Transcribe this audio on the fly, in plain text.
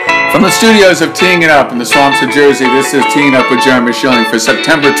From the studios of Teeing It Up in the swamps of Jersey, this is Teeing Up with Jeremy Schilling for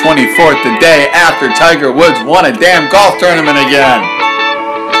September 24th, the day after Tiger Woods won a damn golf tournament again.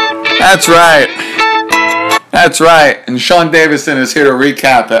 That's right. That's right. And Sean Davison is here to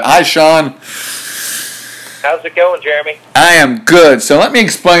recap it. Hi, Sean. How's it going, Jeremy? I am good. So let me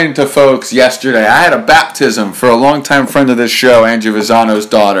explain to folks yesterday. I had a baptism for a longtime friend of this show, Angie Visano's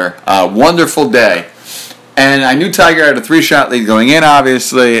daughter. A wonderful day. And I knew Tiger had a 3-shot lead going in,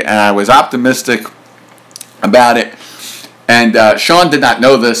 obviously, and I was optimistic about it. And Sean did not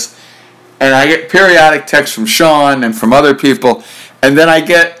know this. And I get periodic texts from Sean and from other people. And then I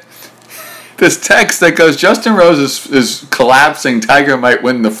get this text that goes, Justin Rose is collapsing. Tiger might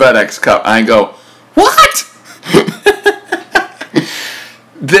win the FedEx Cup. And I go, what?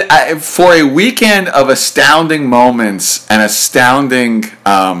 For a weekend of astounding moments and astounding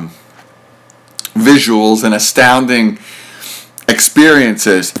visuals and astounding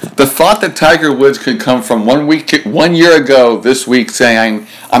experiences, the thought that Tiger Woods could come from 1 year ago this week saying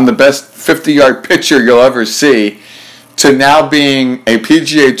I'm the best 50-yard pitcher you'll ever see to now being a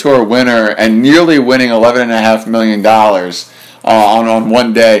PGA Tour winner and nearly winning $11.5 million on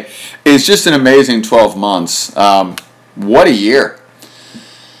one day is just an amazing 12 months. What a year.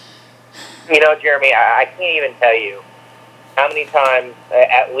 You know, Jeremy, I can't even tell you how many times,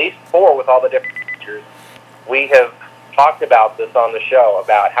 at least 4 with all the different features, we have talked about this on the show,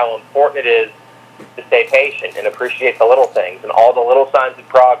 about how important it is to stay patient and appreciate the little things and all the little signs of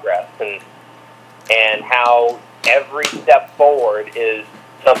progress, and how every step forward is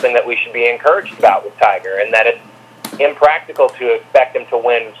something that we should be encouraged about with Tiger, and that it's impractical to expect him to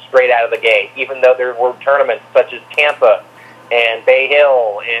win straight out of the gate, even though there were tournaments such as Tampa and Bay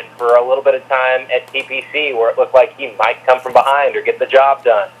Hill, and for a little bit of time at TPC where it looked like he might come from behind or get the job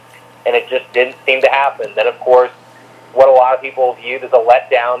done, and it just didn't seem to happen. Then, of course, what a lot of people viewed as a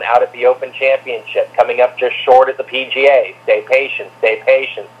letdown out at the Open Championship, coming up just short at the PGA. Stay patient, stay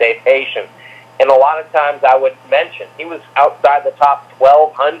patient, stay patient. And a lot of times I would mention he was outside the top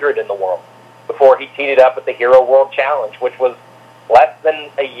 1,200 in the world before he teed it up at the Hero World Challenge, which was less than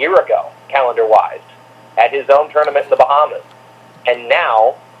a year ago, calendar-wise, at his own tournament in the Bahamas. And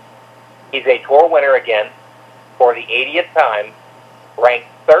now, he's a tour winner again for the 80th time, ranked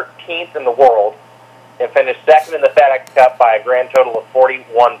 13th in the world, and finished second in the FedEx Cup by a grand total of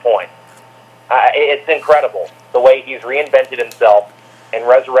 41 points. It's incredible the way he's reinvented himself and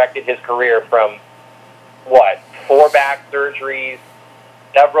resurrected his career from, 4 back surgeries,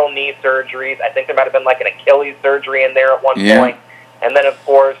 several knee surgeries. I think there might have been like an Achilles surgery in there at one point. And then, of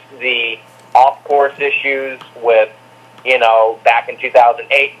course, the off-course issues with, back in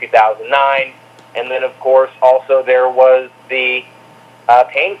 2008, 2009. And then, of course, also there was the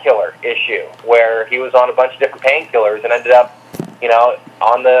painkiller issue where he was on a bunch of different painkillers and ended up,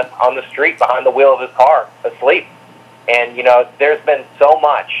 on the street behind the wheel of his car, asleep. And, there's been so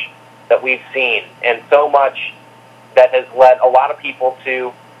much that we've seen and so much that has led a lot of people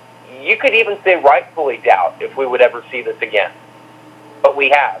to, you could even say rightfully doubt if we would ever see this again. But we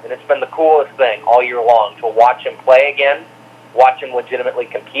have, and it's been the coolest thing all year long to watch him play again, watch him legitimately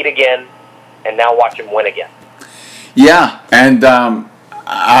compete again, and now watch him win again. Yeah, and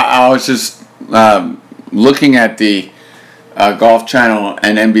I was just looking at the Golf Channel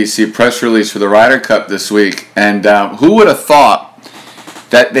and NBC press release for the Ryder Cup this week, and who would have thought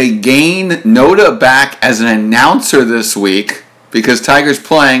that they gain Noda back as an announcer this week because Tiger's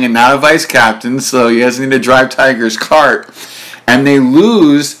playing and not a vice captain, so he doesn't need to drive Tiger's cart. And they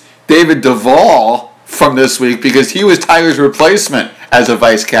lose David Duval from this week because he was Tiger's replacement as a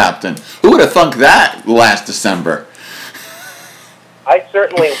vice captain. Who would have thunk that last December? I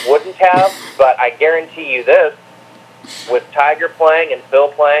certainly wouldn't have, but I guarantee you this, with Tiger playing and Phil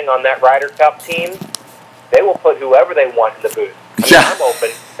playing on that Ryder Cup team, they will put whoever they want in the booth. I'm open.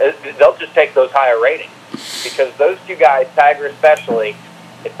 They'll just take those higher ratings because those two guys, Tiger especially,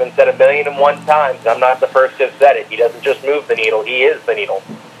 it's been said 1,000,001 times, and I'm not the first to have said it. He doesn't just move the needle, he is the needle.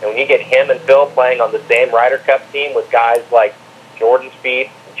 And when you get him and Phil playing on the same Ryder Cup team with guys like Jordan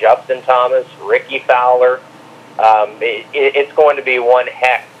Spieth, Justin Thomas, Ricky Fowler, it's going to be one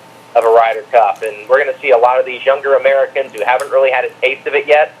heck of a Ryder Cup. And we're going to see a lot of these younger Americans who haven't really had a taste of it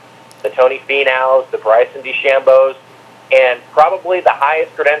yet, the Tony Finau's, the Bryson DeChambeau's, and probably the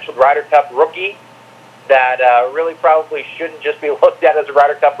highest credentialed Ryder Cup rookie that really probably shouldn't just be looked at as a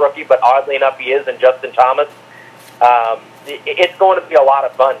Ryder Cup rookie, but oddly enough he is, in Justin Thomas. It's going to be a lot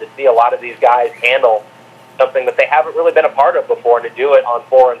of fun to see a lot of these guys handle something that they haven't really been a part of before, and to do it on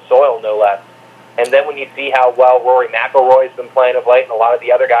foreign soil, no less. And then when you see how well Rory McIlroy's been playing of late and a lot of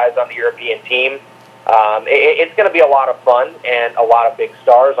the other guys on the European team, It's going to be a lot of fun and a lot of big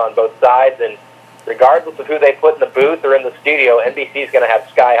stars on both sides, and regardless of who they put in the booth or in the studio, NBC is going to have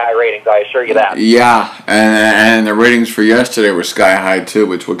sky-high ratings, I assure you that. Yeah, and the ratings for yesterday were sky-high, too,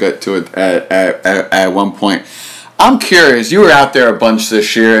 which we'll get to it at one point. I'm curious, you were out there a bunch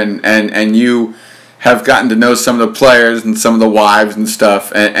this year, and you have gotten to know some of the players and some of the wives and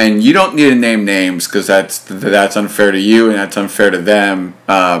stuff, and you don't need to name names because that's unfair to you and that's unfair to them,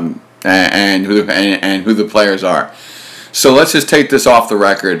 and who the players are. So let's just take this off the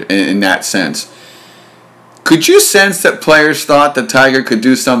record in that sense. Could you sense that players thought that Tiger could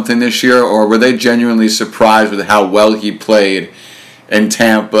do something this year, or were they genuinely surprised with how well he played in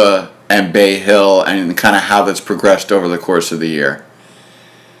Tampa and Bay Hill and kind of how that's progressed over the course of the year?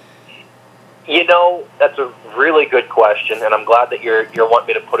 You know, that's a really good question, and I'm glad that you're wanting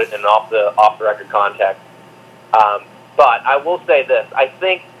me to put it in off the record context. But I will say this: I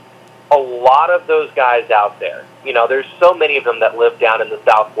think a lot of those guys out there, you know, there's so many of them that live down in the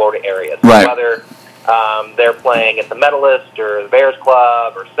South Florida area. Right. Whether they're playing at the Medalist or the Bears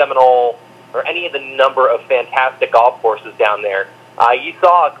Club or Seminole or any of the number of fantastic golf courses down there, you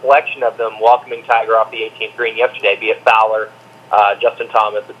saw a collection of them welcoming Tiger off the 18th green yesterday, be it Fowler, Justin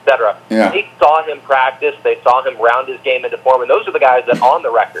Thomas, etc. Yeah. They saw him practice. They saw him round his game into form, and those are the guys that, on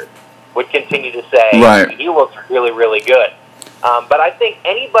the record, would continue to say, right, he looks really, really good. But I think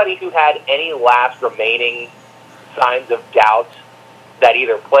anybody who had any last remaining signs of doubt that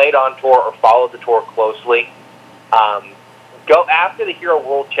either played on tour or followed the tour closely, go after the Hero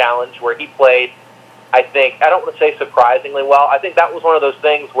World Challenge where he played, I don't want to say surprisingly well. I think that was one of those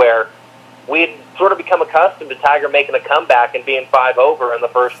things where we had sort of become accustomed to Tiger making a comeback and being 5 over in the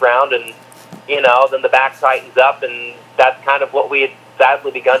first round, and, you know, then the back tightens up, and that's kind of what we had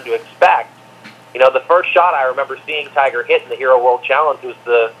sadly begun to expect. You know, the first shot I remember seeing Tiger hit in the Hero World Challenge was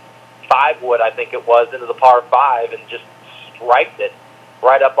the 5-wood, I think it was, into the par 5, and just striped it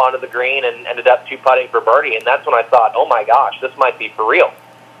right up onto the green and ended up 2-putting for birdie, and that's when I thought, oh my gosh, this might be for real.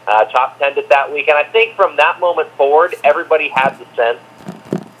 Top 10'd it that week, and I think from that moment forward, everybody had the sense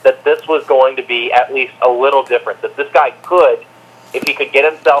that this was going to be at least a little different, that this guy could, if he could get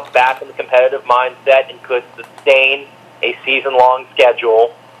himself back in the competitive mindset and could sustain a season-long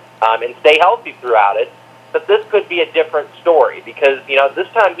schedule and stay healthy throughout it, that this could be a different story. Because, you know, this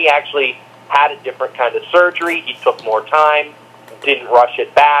time he actually had a different kind of surgery. He took more time, didn't rush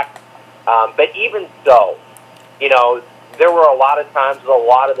it back. But even so, you know, there were a lot of times with a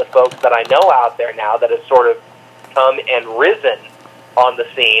lot of the folks that I know out there now that have sort of come and risen on the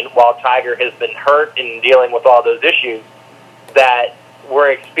scene while Tiger has been hurt and dealing with all those issues, that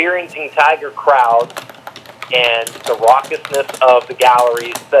we're experiencing Tiger crowds and the raucousness of the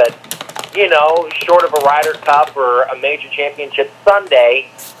galleries that, you know, short of a Ryder Cup or a major championship Sunday,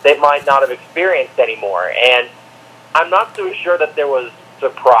 they might not have experienced anymore. And I'm not so sure that there was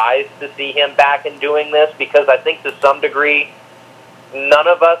surprise to see him back and doing this, because I think to some degree none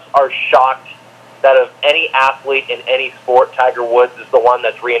of us are shocked that of any athlete in any sport, Tiger Woods is the one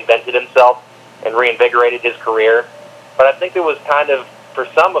that's reinvented himself and reinvigorated his career. But I think there was kind of, for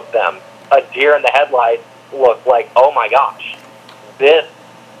some of them, a deer in the headlights look like, oh my gosh, this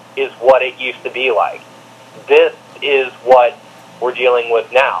is what it used to be like. This is what we're dealing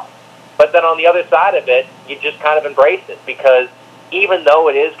with now. But then on the other side of it, you just kind of embrace it, because even though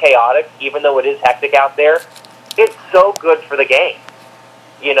it is chaotic, even though it is hectic out there, it's so good for the game.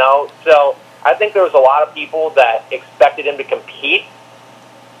 You know, so I think there was a lot of people that expected him to compete,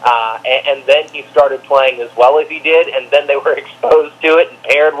 and then he started playing as well as he did, and then they were exposed to it and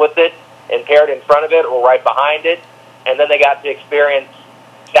paired with it and paired in front of it or right behind it, and then they got to experience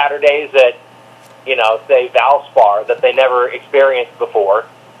Saturdays at, you know, say Valspar that they never experienced before.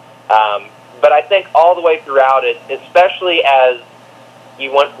 But I think all the way throughout it, especially as he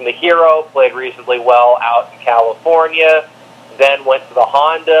went from the Hero, played reasonably well out in California, then went to the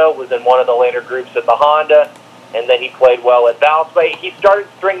Honda, was in one of the later groups at the Honda, and then he played well at Valspar. He started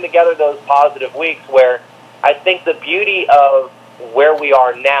stringing together those positive weeks where I think the beauty of where we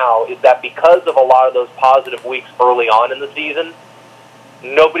are now is that because of a lot of those positive weeks early on in the season,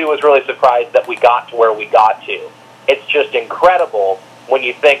 nobody was really surprised that we got to where we got to. It's just incredible when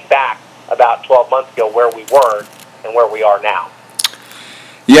you think back about 12 months ago where we were and where we are now.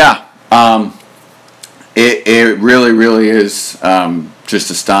 Yeah, it really, really is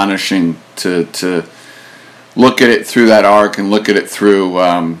just astonishing to look at it through that arc and look at it through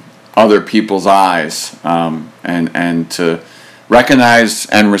other people's eyes, and to recognize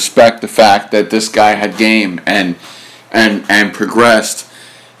and respect the fact that this guy had game and progressed.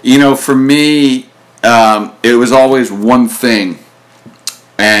 You know, for me, it was always one thing,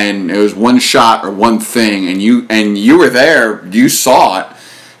 and it was one shot or one thing, and you were there, you saw it.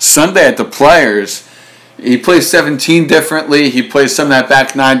 Sunday at the Players, he plays 17 differently. He plays some of that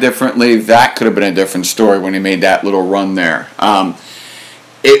back nine differently. That could have been a different story when he made that little run there.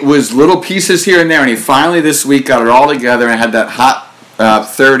 It was little pieces here and there, and he finally this week got it all together and had that hot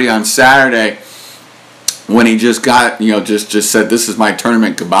 30 on Saturday when he just got, just said, "This is my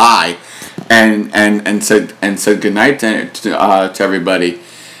tournament, goodbye," and said goodnight to everybody.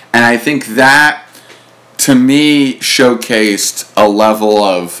 And I think that, to me, showcased a level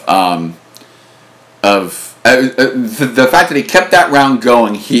of the fact that he kept that round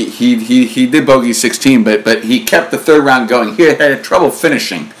going. He did bogey 16, but he kept the third round going. He had trouble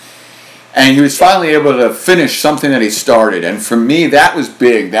finishing, and he was finally able to finish something that he started. And for me, that was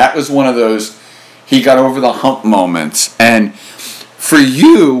big. That was one of those he got over the hump moments. And for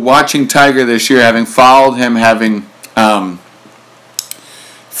you, watching Tiger this year, having followed him,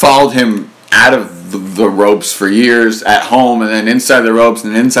 out of the ropes for years at home, and then inside the ropes,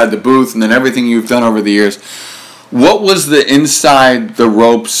 and then inside the booth, and then everything you've done over the years, what was the inside the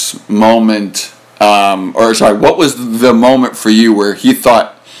ropes moment, what was the moment for you where he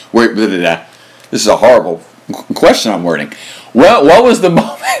thought, this is a horrible question I'm wording. What was the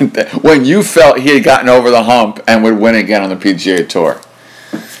moment when you felt he had gotten over the hump and would win again on the PGA Tour?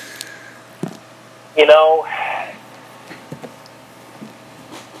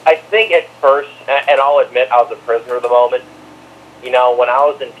 I think at first, and I'll admit I was a prisoner of the moment, when I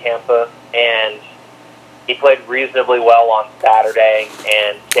was in Tampa and he played reasonably well on Saturday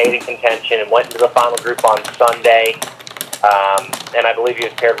and stayed in contention and went into the final group on Sunday, and I believe he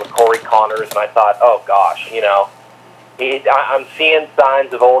was paired with Corey Connors, and I thought, oh gosh, I'm seeing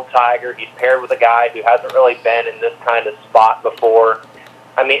signs of old Tiger. He's paired with a guy who hasn't really been in this kind of spot before.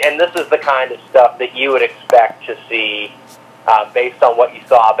 I mean, and this is the kind of stuff that you would expect to see based on what you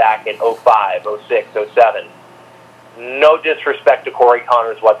saw back in 05, 06, 07. No disrespect to Corey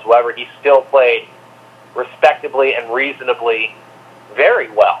Connors whatsoever. He still played respectably and reasonably very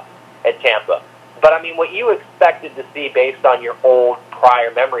well at Tampa. But, I mean, what you expected to see based on your old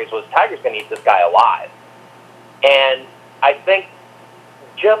prior memories was Tiger's going to eat this guy alive. And I think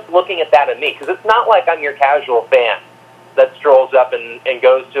just looking at that in me, because it's not like I'm your casual fan that strolls up and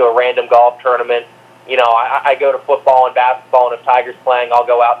goes to a random golf tournament. I go to football and basketball, and if Tiger's playing, I'll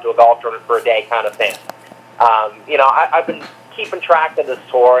go out to a golf tournament for a day kind of fan. I've been keeping track of this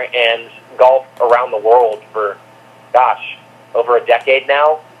tour and golf around the world for, over a decade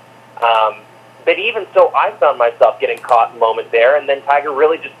now. But even so, I found myself getting caught in a moment there, and then Tiger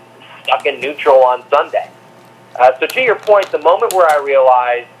really just stuck in neutral on Sunday. So to your point, the moment where I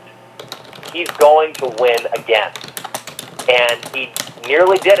realized he's going to win again, and he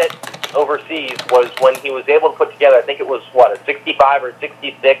nearly did it overseas, was when he was able to put together, I think it was, a 65 or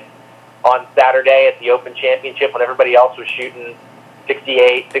 66 on Saturday at the Open Championship when everybody else was shooting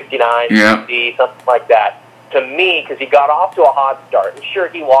 68, 69, 60, something like that. To me, because he got off to a hot start, and sure,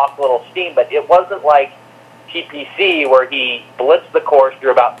 he lost a little steam, but it wasn't like TPC where he blitzed the course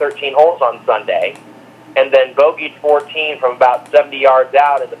through about 13 holes on Sunday, and then bogeyed 14 from about 70 yards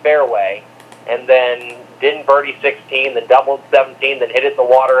out in the fairway, and then didn't birdie 16, then doubled 17, then hit it in the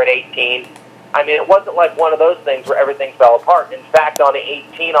water at 18. I mean, it wasn't like one of those things where everything fell apart. In fact, on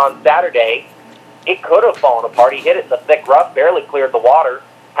 18 on Saturday, it could have fallen apart. He hit it in the thick rough, barely cleared the water,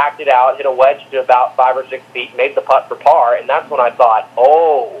 hacked it out, hit a wedge to about 5 or 6 feet, made the putt for par, and that's when I thought,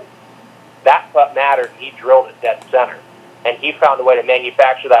 oh, that putt mattered. He drilled it dead center. And he found a way to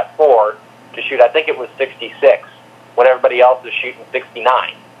manufacture that 4 to shoot, I think it was 66, when everybody else was shooting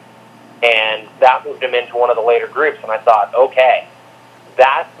 69. And that moved him into one of the later groups, and I thought, okay,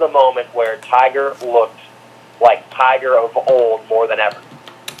 that's the moment where Tiger looked like Tiger of old more than ever.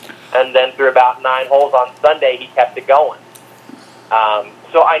 And then through about 9 holes on Sunday, he kept it going.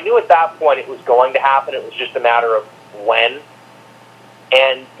 So I knew at that point it was going to happen. It was just a matter of when.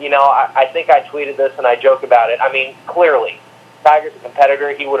 And, I think I tweeted this and I joke about it. I mean, clearly, Tiger's a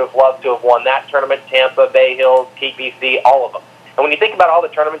competitor. He would have loved to have won that tournament, Tampa, Bay Hills, TPC, all of them. And when you think about all the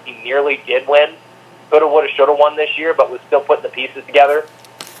tournaments he nearly did win, coulda, woulda, shoulda won this year, but was still putting the pieces together,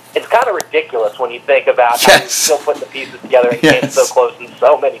 it's kind of ridiculous when you think about how he's still putting the pieces together and came so close in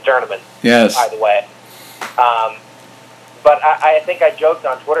so many tournaments, by the way. But I think I joked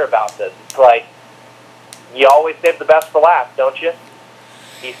on Twitter about this. It's like, you always save the best for last, don't you?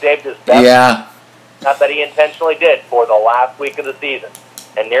 He saved his best. Yeah. Not that he intentionally did, for the last week of the season,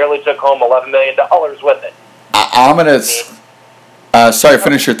 and nearly took home $11 million with it. I'm going to... sorry,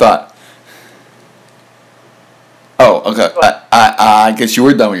 finish your thought. Oh, okay. I guess you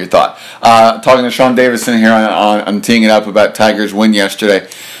were done with your thought. Talking to Sean Davison here on teeing it up about Tigers' win yesterday.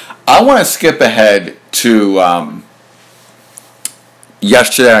 I want to skip ahead to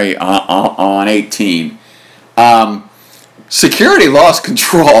yesterday on 18. Security lost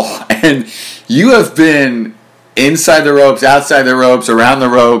control, and you have been inside the ropes, outside the ropes, around the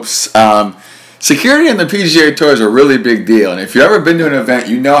ropes. Security in the PGA Tour is a really big deal, and if you've ever been to an event,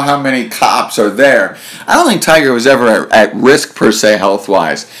 you know how many cops are there. I don't think Tiger was ever at risk, per se,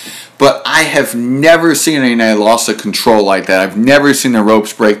 health-wise, but I have never seen any loss of control like that. I've never seen the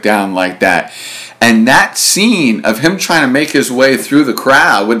ropes break down like that. And that scene of him trying to make his way through the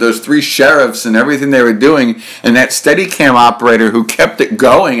crowd with those three sheriffs and everything they were doing, and that Steadicam operator who kept it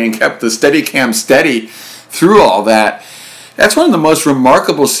going and kept the Steadicam steady through all that, that's one of the most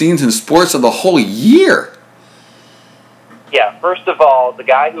remarkable scenes in sports of the whole year. Yeah, first of all, the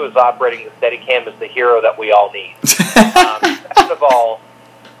guy who is operating the Steadicam is the hero that we all need. Second of all,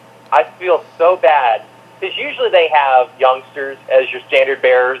 I feel so bad, because usually they have youngsters as your standard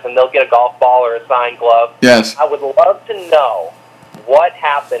bearers, and they'll get a golf ball or a signed glove. Yes. I would love to know what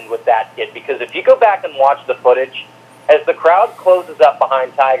happened with that kid, because if you go back and watch the footage, as the crowd closes up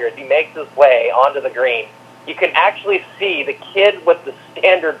behind Tiger, as he makes his way onto the green, you can actually see the kid with the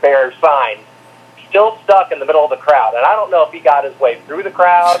standard bearer sign still stuck in the middle of the crowd. And I don't know if he got his way through the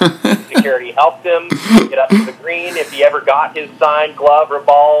crowd, security helped him get up to the green, if he ever got his signed glove or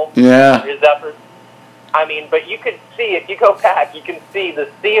ball for his efforts. I mean, but you can see, if you go back, you can see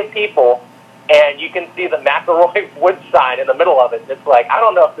the sea of people, and you can see the McElroy Wood sign in the middle of it. It's like, I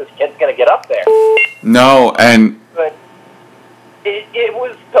don't know if this kid's going to get up there. No, and... But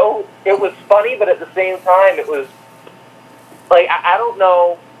it was funny, but at the same time, it was, like, I don't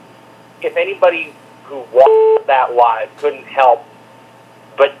know if anybody who watched that live couldn't help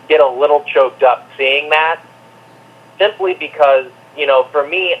but get a little choked up seeing that, simply because, you know, for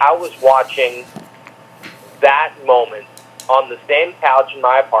me, I was watching that moment on the same couch in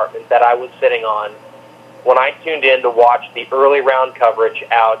my apartment that I was sitting on when I tuned in to watch the early round coverage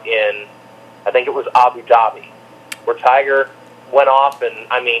out in, I think it was Abu Dhabi, where Tiger went off and,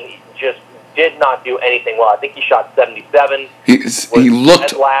 I mean, just did not do anything well. I think he shot 77. He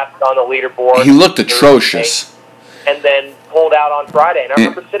looked last on the leaderboard. He looked atrocious. And then pulled out on Friday. And I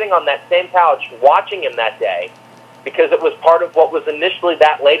remember sitting on that same couch watching him that day, because it was part of what was initially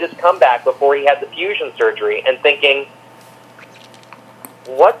that latest comeback before he had the fusion surgery, and thinking,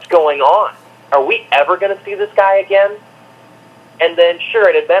 what's going on? Are we ever going to see this guy again? And then, sure,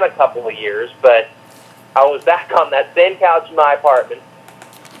 it had been a couple of years, but I was back on that same couch in my apartment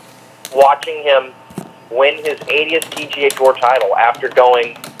watching him win his 80th PGA Tour title after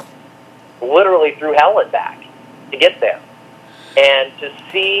going literally through hell and back to get there. And to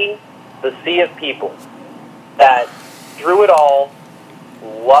see the sea of people that, through it all,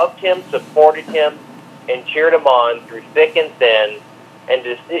 loved him, supported him, and cheered him on through thick and thin, and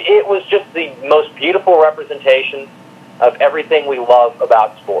just, it was just the most beautiful representation of everything we love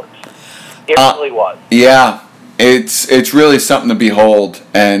about sports. It really was. Yeah. It's really something to behold,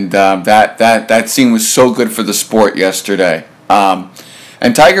 and that scene was so good for the sport yesterday.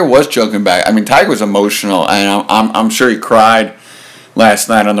 And Tiger was joking back. I mean, Tiger was emotional, and I'm sure he cried last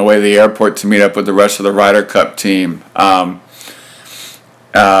night on the way to the airport to meet up with the rest of the Ryder Cup team.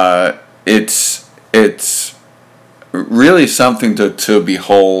 It's really something to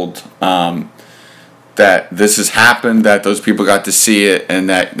behold. That this has happened, that those people got to see it, and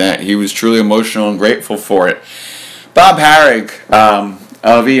that he was truly emotional and grateful for it. Bob Harig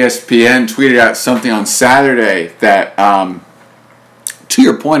of ESPN tweeted out something on Saturday that, to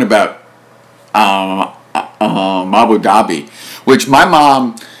your point about Abu Dhabi, which my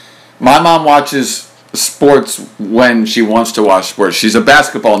mom watches sports when she wants to watch sports. She's a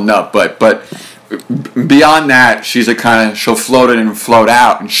basketball nut, but beyond that, she'll float in and float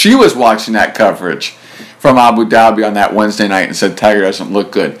out, and she was watching that coverage from Abu Dhabi on that Wednesday night and said Tiger doesn't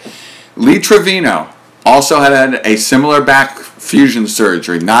look good. Lee Trevino also had a similar back fusion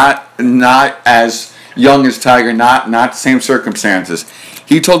surgery, not as young as Tiger, not the same circumstances.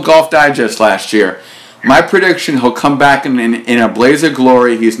 He told Golf Digest last year, my prediction, he'll come back in a blaze of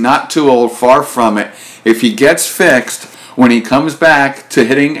glory. He's not too old, far from it. If he gets fixed, when he comes back to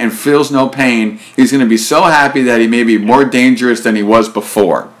hitting and feels no pain, he's going to be so happy that he may be more dangerous than he was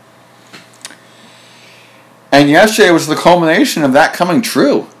before. And yesterday was the culmination of that coming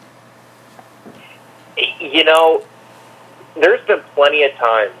true. You know, there's been plenty of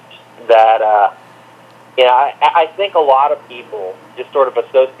times that, I think a lot of people just sort of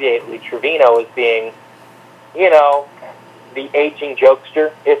associate Lee Trevino as being, you know, the aging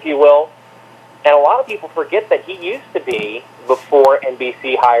jokester, if you will. And a lot of people forget that he used to be, before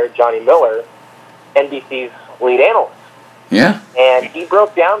NBC hired Johnny Miller, NBC's lead analyst. Yeah. And he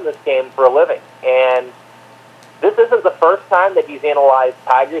broke down this game for a living. And this isn't the first time that he's analyzed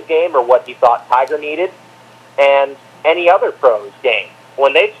Tiger's game or what he thought Tiger needed, and any other pro's game.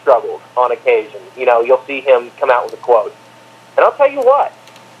 When they've struggled on occasion, you'll see him come out with a quote. And I'll tell you what,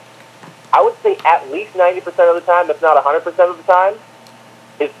 I would say at least 90% of the time, if not 100% of the time,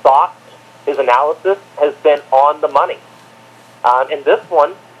 his thoughts, his analysis has been on the money. And this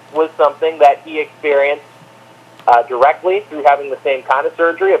one was something that he experienced directly through having the same kind of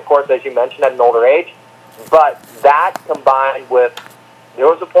surgery, of course, as you mentioned, at an older age. But that combined with, there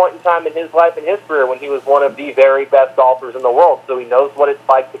was a point in time in his life and his career when he was one of the very best golfers in the world, so he knows what it's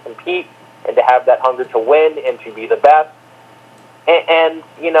like to compete and to have that hunger to win and to be the best. And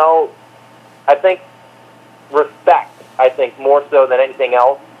I think respect, more so than anything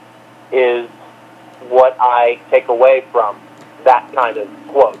else, is what I take away from that kind of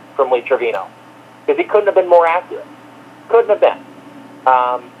quote from Lee Trevino. Because he couldn't have been more accurate. Couldn't have been.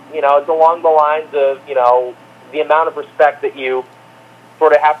 It's along the lines of, the amount of respect that you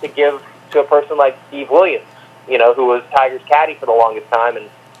sort of have to give to a person like Steve Williams, who was Tiger's caddy for the longest time, and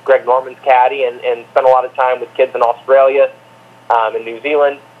Greg Norman's caddy, and spent a lot of time with kids in Australia and New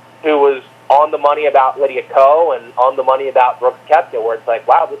Zealand, who was on the money about Lydia Ko and on the money about Brooks Koepka, where it's like,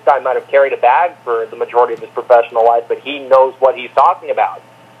 wow, this guy might have carried a bag for the majority of his professional life, but he knows what he's talking about.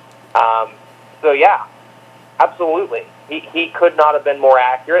 So, yeah, absolutely. He could not have been more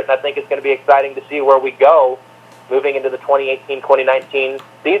accurate, and I think it's going to be exciting to see where we go moving into the 2018-2019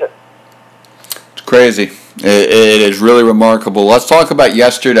 season. It's crazy. It is really remarkable. Let's talk about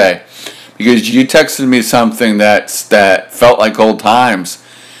yesterday, because you texted me something that felt like old times.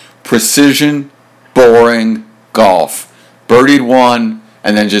 Precision, boring golf. Birdied one,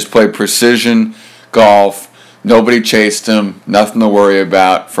 and then just played precision golf. Nobody chased him. Nothing to worry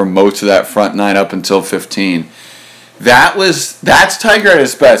about for most of that front nine up until 15. That's Tiger at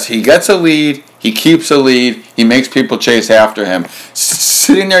his best. He gets a lead. He keeps a lead. He makes people chase after him.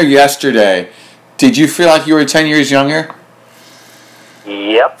 Sitting there yesterday, did you feel like you were 10 years younger?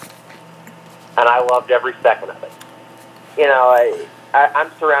 Yep. And I loved every second of it.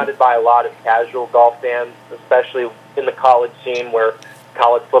 I'm surrounded by a lot of casual golf fans, especially in the college scene, where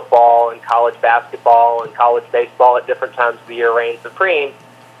college football and college basketball and college baseball at different times of the year reign supreme.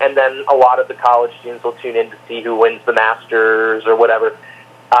 And then a lot of the college students will tune in to see who wins the Masters or whatever.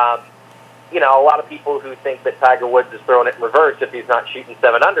 A lot of people who think that Tiger Woods is throwing it in reverse if he's not shooting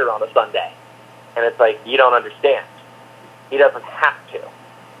 7 under on a Sunday. And it's like, you don't understand. He doesn't have to.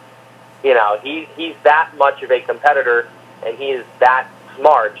 He's that much of a competitor, and he is that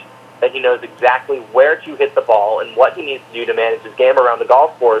smart that he knows exactly where to hit the ball and what he needs to do to manage his game around the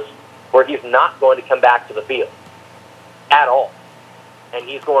golf course, where he's not going to come back to the field at all. And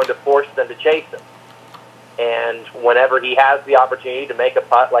he's going to force them to chase him. And whenever he has the opportunity to make a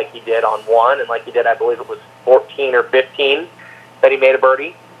putt like he did on one, and like he did, I believe it was 14 or 15, that he made a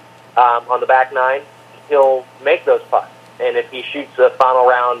birdie on the back nine, he'll make those putts. And if he shoots a final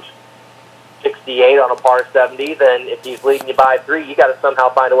round 68 on a par 70, then if he's leading you by 3, you got to somehow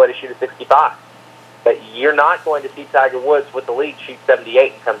find a way to shoot a 65. But you're not going to see Tiger Woods with the lead shoot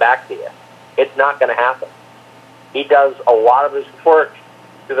 78 and come back to you. It's not going to happen. He does a lot of his work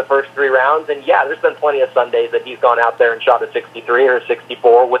through the first 3 rounds, and yeah, there's been plenty of Sundays that he's gone out there and shot a 63 or a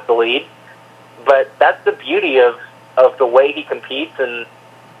 64 with the lead. But that's the beauty of the way he competes, and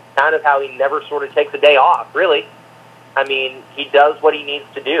kind of how he never sort of takes a day off, really. I mean, he does what he needs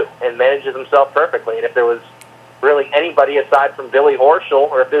to do and manages himself perfectly. And if there was really anybody aside from Billy Horschel,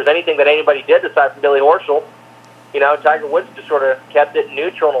 or if there's anything that anybody did aside from Billy Horschel, Tiger Woods just sort of kept it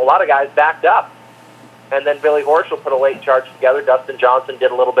neutral, and a lot of guys backed up. And then Billy Horschel put a late charge together. Dustin Johnson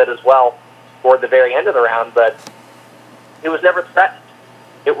did a little bit as well toward the very end of the round, but it was never threatened.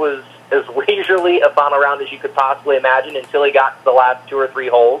 It was as leisurely a final round as you could possibly imagine until he got to the last 2 or 3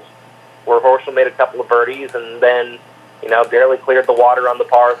 holes, where Horschel made a couple of birdies and then barely cleared the water on the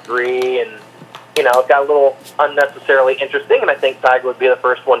par 3, and, it got a little unnecessarily interesting, and I think Tiger would be the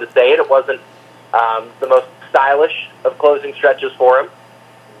first one to say it. It wasn't the most stylish of closing stretches for him,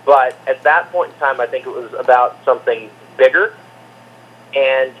 but at that point in time, I think it was about something bigger,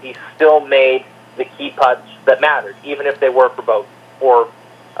 and he still made the key putts that mattered, even if they were for both, or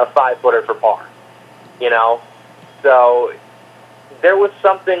a 5-footer for par, So there was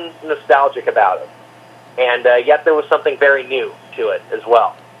something nostalgic about it. And yet there was something very new to it as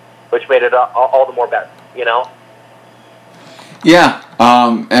well, which made it all the more better, Yeah,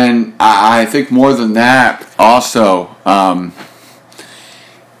 and I think more than that also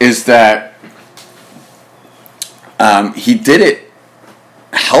is that he did it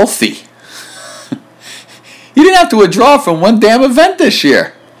healthy. He didn't have to withdraw from one damn event this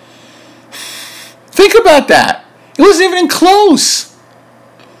year. Think about that. It wasn't even close.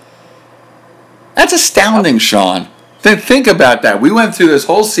 That's astounding, Sean. Think about that. We went through this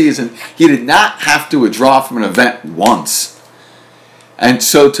whole season. He did not have to withdraw from an event once. And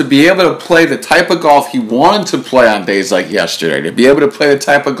so to be able to play the type of golf he wanted to play on days like yesterday, to be able to play the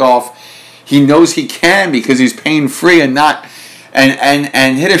type of golf he knows he can because he's pain-free and not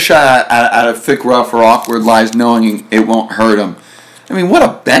and hit a shot out of thick rough or awkward lies knowing it won't hurt him. I mean, what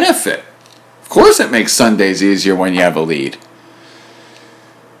a benefit. Of course it makes Sundays easier when you have a lead.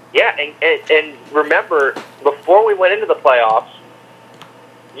 Yeah, and remember, before we went into the playoffs,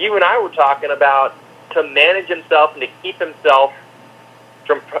 you and I were talking about to manage himself and to keep himself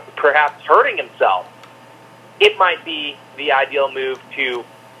from perhaps hurting himself. It might be the ideal move to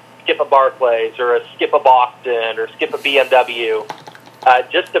skip a Barclays or skip a Boston or skip a BMW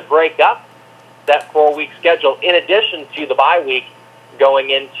just to break up that 4-week schedule in addition to the bye week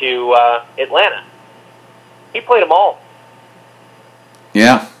going into Atlanta. He played them all.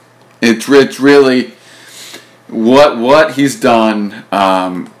 Yeah. It's really what he's done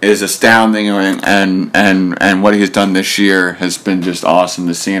is astounding, and what he's done this year has been just awesome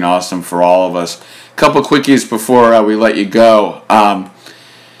to see and awesome for all of us. A couple quickies before we let you go.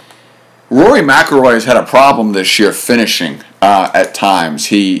 Rory McIlroy has had a problem this year finishing at times.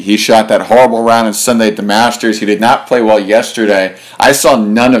 He shot that horrible round on Sunday at the Masters. He did not play well yesterday. I saw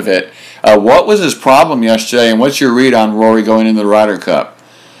none of it. What was his problem yesterday, and what's your read on Rory going into the Ryder Cup?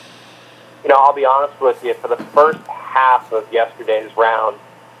 You know, I'll be honest with you. For the first half of yesterday's round,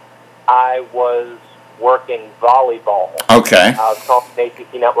 I was working volleyball. Okay. I was calling an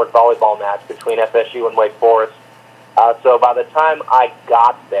ACC Network volleyball match between FSU and Wake Forest. So by the time I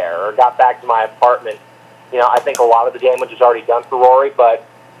got there, or got back to my apartment, you know, I think a lot of the damage is already done for Rory. But,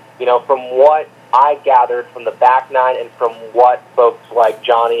 you know, from what I gathered from the back nine and from what folks like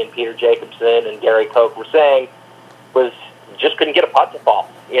Johnny and Peter Jacobson and Gary Koch were saying, was just couldn't get a putt to fall.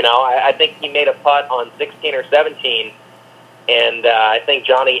 You know, I think he made a putt on 16 or 17, and I think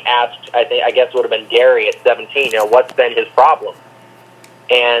Johnny asked, I guess it would have been Gary at 17, you know, what's been his problem?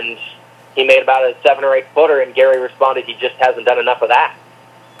 And he made about a 7 or 8 footer, and Gary responded, he just hasn't done enough of that.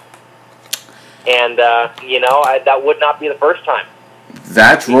 And, you know, that would not be the first time.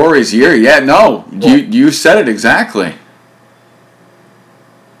 That's Rory's year. Yeah, no, you said it exactly.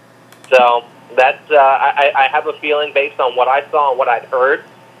 So that's I have a feeling based on what I saw and what I'd heard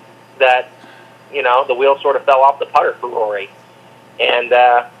that, you know, the wheel sort of fell off the putter for Rory. And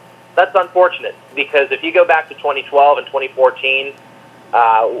that's unfortunate because if you go back to 2012 and 2014,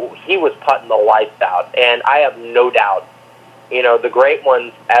 he was putting the lights out. And I have no doubt, you know, the great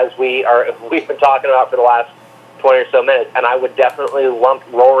ones, as we've been talking about for the last 20 or so minutes, and I would definitely lump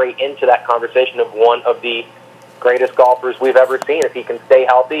Rory into that conversation of one of the greatest golfers we've ever seen. If he can stay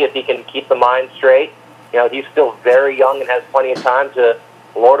healthy, if he can keep the mind straight, you know, he's still very young and has plenty of time to,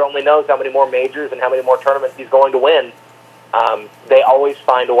 Lord only knows how many more majors and how many more tournaments he's going to win. They always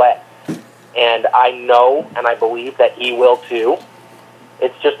find a way. And I know and I believe that he will too.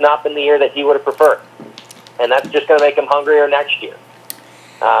 It's just not been the year that he would have preferred. And that's just going to make him hungrier next year.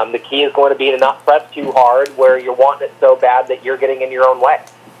 The key is going to be to not press too hard where you're wanting it so bad that you're getting in your own way.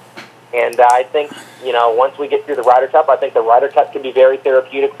 And I think, you know, once we get through the Ryder Cup, I think the Ryder Cup can be very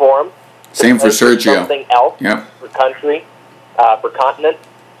therapeutic for him. Same for Sergio. Something else for country, for continent,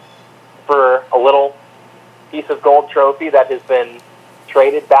 for a little piece of gold trophy that has been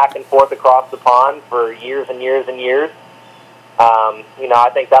traded back and forth across the pond for years and years and years. You know, I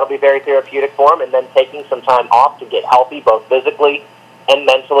think that'll be very therapeutic for him, and then taking some time off to get healthy, both physically and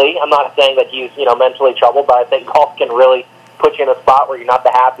mentally. I'm not saying that he's, you know, mentally troubled, but I think golf can really put you in a spot where you're not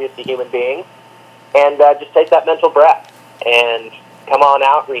the happiest of human beings. And just take that mental breath and come on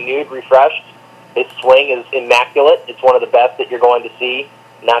out renewed, refreshed. His swing is immaculate. It's one of the best that you're going to see,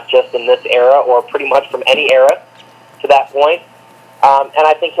 not just in this era or pretty much from any era to that point. And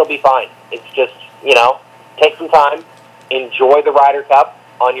I think he'll be fine. It's just, you know, take some time, enjoy the Ryder Cup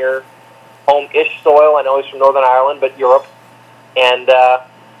on your home-ish soil. I know he's from Northern Ireland, but Europe, and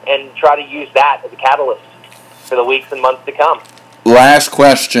try to use that as a catalyst for the weeks and months to come. Last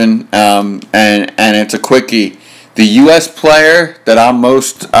question, and it's a quickie. The U.S. player that I'm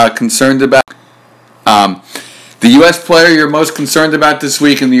most concerned about, the U.S. player you're most concerned about this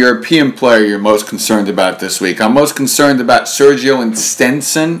week, and the European player you're most concerned about this week. I'm most concerned about Sergio and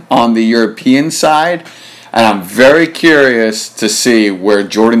Stenson on the European side, and I'm very curious to see where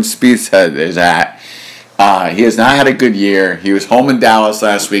Jordan Spieth is at He has not had a good year. He was home in Dallas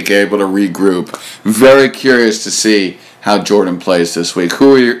last week, able to regroup. Very curious to see how Jordan plays this week.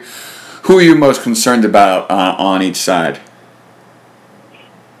 Who are you most concerned about on each side?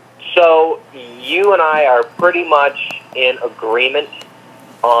 So you and I are pretty much in agreement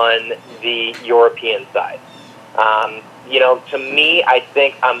on the European side. To me, I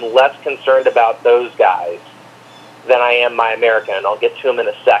think I'm less concerned about those guys than I am my American, and I'll get to him in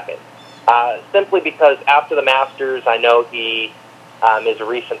a second. Simply because after the Masters, I know he is a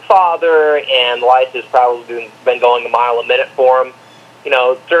recent father, and life has probably been going a mile a minute for him.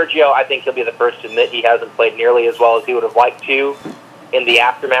 Sergio, I think he'll be the first to admit he hasn't played nearly as well as he would have liked to in the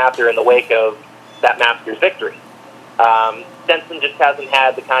aftermath or in the wake of that Masters victory. Stenson just hasn't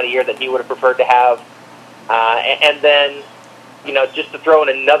had the kind of year that he would have preferred to have. And then, just to throw in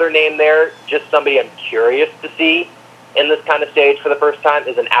another name there, just somebody I'm curious to see in this kind of stage for the first time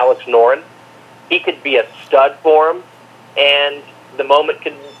is an Alex Noren. He could be a stud for him, and the moment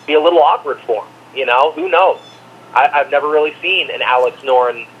could be a little awkward for him. Who knows? I've never really seen an Alex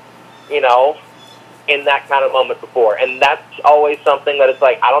Noren, in that kind of moment before. And that's always something that it's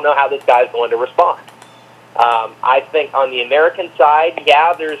like, I don't know how this guy's going to respond. I think on the American side,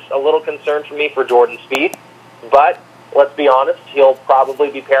 there's a little concern for me for Jordan Spieth, but let's be honest, he'll probably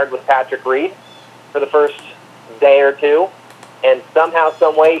be paired with Patrick Reed for the first day or two, and somehow,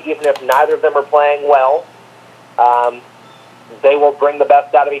 some way, even if neither of them are playing well, they will bring the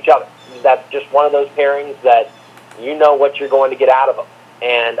best out of each other. That's just one of those pairings that you know what you're going to get out of them.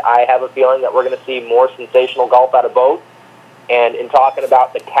 And I have a feeling that we're going to see more sensational golf out of both. And in talking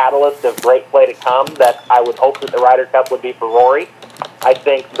about the catalyst of great play to come that I would hope that the Ryder Cup would be for Rory, I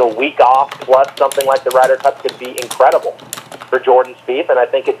think the week off plus something like the Ryder Cup could be incredible for Jordan Spieth, and I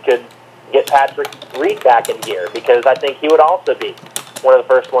think it could get Patrick Reed back in gear, because I think he would also be one of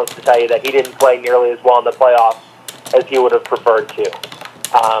the first ones to tell you that he didn't play nearly as well in the playoffs as he would have preferred to.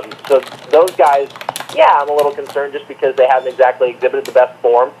 So those guys, I'm a little concerned just because they haven't exactly exhibited the best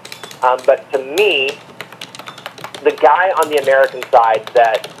form. But to me, the guy on the American side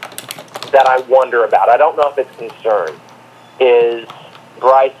that I wonder about, I don't know if it's concern, is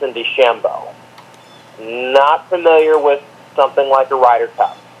Bryson DeChambeau. Not familiar with something like a Ryder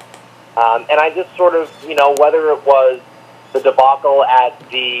Cup. And I just sort of, whether it was the debacle at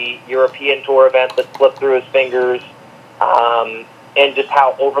the European Tour event that slipped through his fingers, and just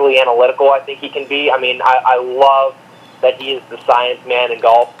how overly analytical I think he can be. I mean, I love that he is the science man in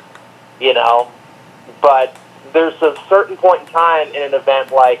golf, but there's a certain point in time in an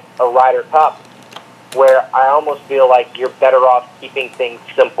event like a Ryder Cup where I almost feel like you're better off keeping things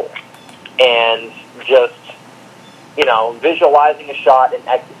simple and just, visualizing a shot and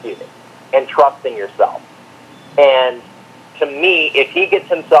executing and trusting yourself. And to me, if he gets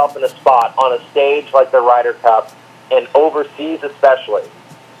himself in a spot on a stage like the Ryder Cup, and overseas especially,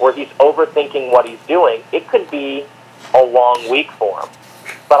 where he's overthinking what he's doing, it could be a long week for him.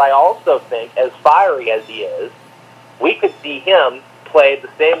 But I also think, as fiery as he is, we could see him play the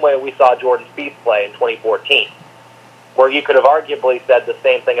same way we saw Jordan Spieth play in 2014, where you could have arguably said the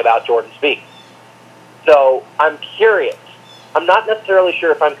same thing about Jordan Spieth. So I'm curious. I'm not necessarily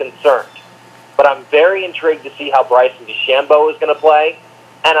sure if I'm concerned, but I'm very intrigued to see how Bryson DeChambeau is going to play,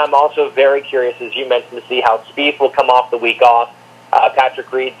 and I'm also very curious, as you mentioned, to see how Spieth will come off the week off,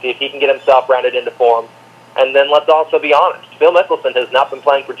 Patrick Reed, see if he can get himself rounded into form. And then let's also be honest, Phil Mickelson has not been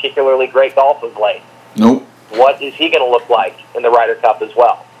playing particularly great golf of late. Nope. What is he going to look like in the Ryder Cup as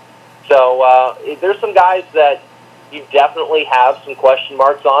well? So there's some guys that you definitely have some question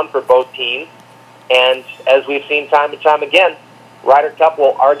marks on for both teams. And as we've seen time and time again, Ryder Cup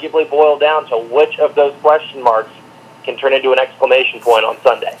will arguably boil down to which of those question marks can turn into an exclamation point on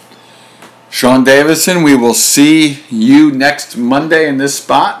Sunday. Sean Davison, we will see you next Monday in this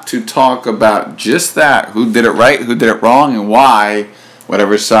spot to talk about just that. Who did it right, who did it wrong, and why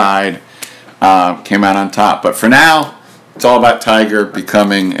whatever side came out on top. But for now, it's all about Tiger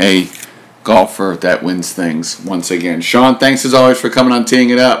becoming a golfer that wins things once again. Sean, thanks as always for coming on Teeing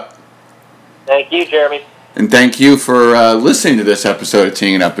It Up. Thank you, Jeremy. And thank you for listening to this episode of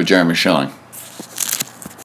Teeing It Up with Jeremy Schilling.